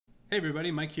Hey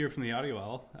everybody, Mike here from the Audio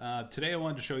Owl. Today I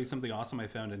wanted to show you something awesome I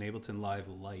found in Ableton Live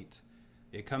Lite.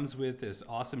 It comes with this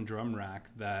awesome drum rack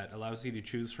that allows you to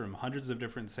choose from hundreds of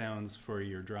different sounds for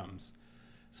your drums.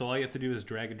 So all you have to do is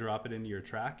drag and drop it into your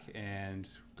track and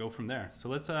go from there. So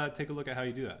let's take a look at how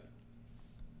you do that.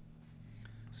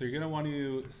 So you're going to want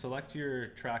to select your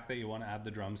track that you want to add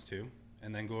the drums to,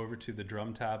 and then go over to the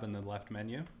drum tab in the left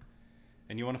menu,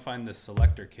 and you want to find the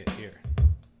Selector Kit here.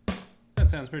 That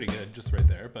sounds pretty good just right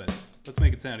there, but let's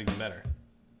make it sound even better.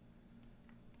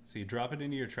 So you drop it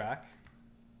into your track.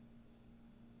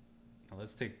 Now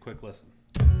let's take a quick listen.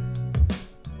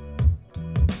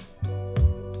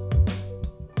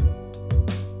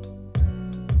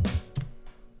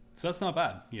 So that's not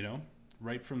bad, you know,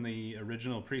 right from the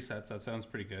original presets. That sounds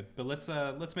pretty good, but let's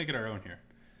make it our own here.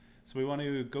 So we want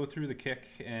to go through the kick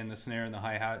and the snare and the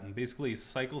hi-hat and basically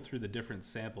cycle through the different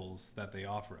samples that they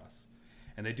offer us.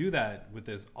 And they do that with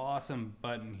this awesome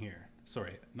button here.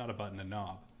 Sorry, not a button, a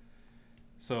knob.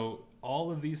 So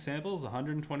all of these samples,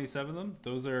 127 of them,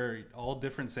 those are all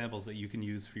different samples that you can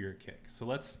use for your kick. So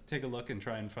let's take a look and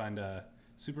try and find a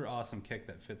super awesome kick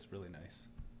that fits really nice.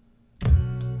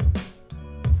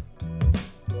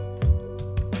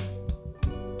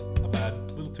 Not bad,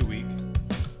 a little too weak.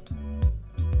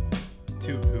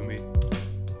 Too boomy.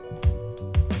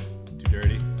 Too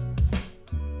dirty.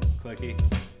 Clicky.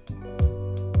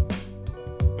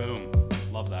 Boom.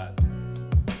 Love that.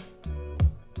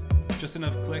 Just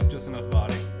enough click, just enough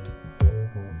body.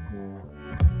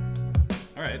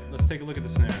 Alright, let's take a look at the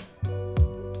snare. So,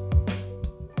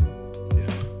 you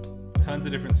know, tons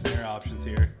of different snare options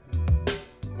here.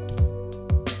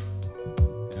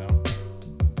 You know,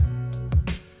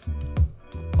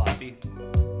 clappy,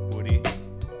 woody.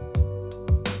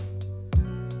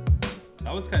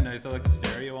 That one's kind of nice. I like the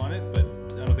stereo on it, but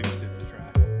I don't think it suits the track.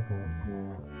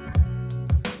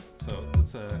 So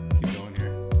let's keep going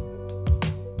here.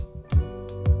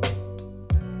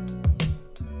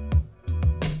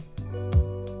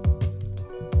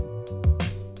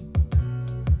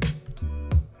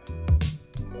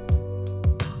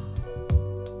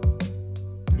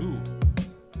 Ooh.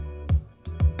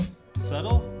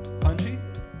 Subtle, punchy,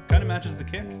 kind of matches the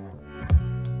kick.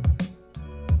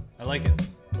 I like it.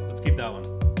 Let's keep that one.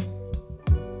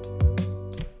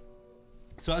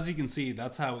 So as you can see,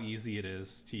 that's how easy it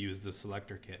is to use the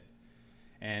Selector Kit.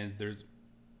 And there's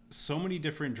so many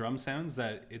different drum sounds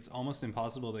that it's almost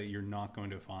impossible that you're not going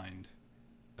to find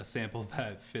a sample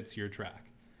that fits your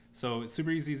track. So it's super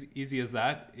easy as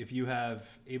that. If you have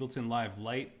Ableton Live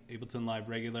Lite, Ableton Live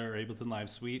Regular, or Ableton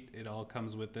Live Suite, it all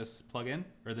comes with this plugin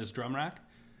or this drum rack.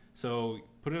 So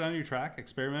put it on your track,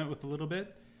 experiment with a little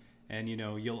bit, and you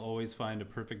know, you'll always find a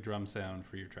perfect drum sound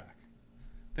for your track.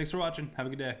 Thanks for watching. Have a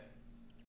good day.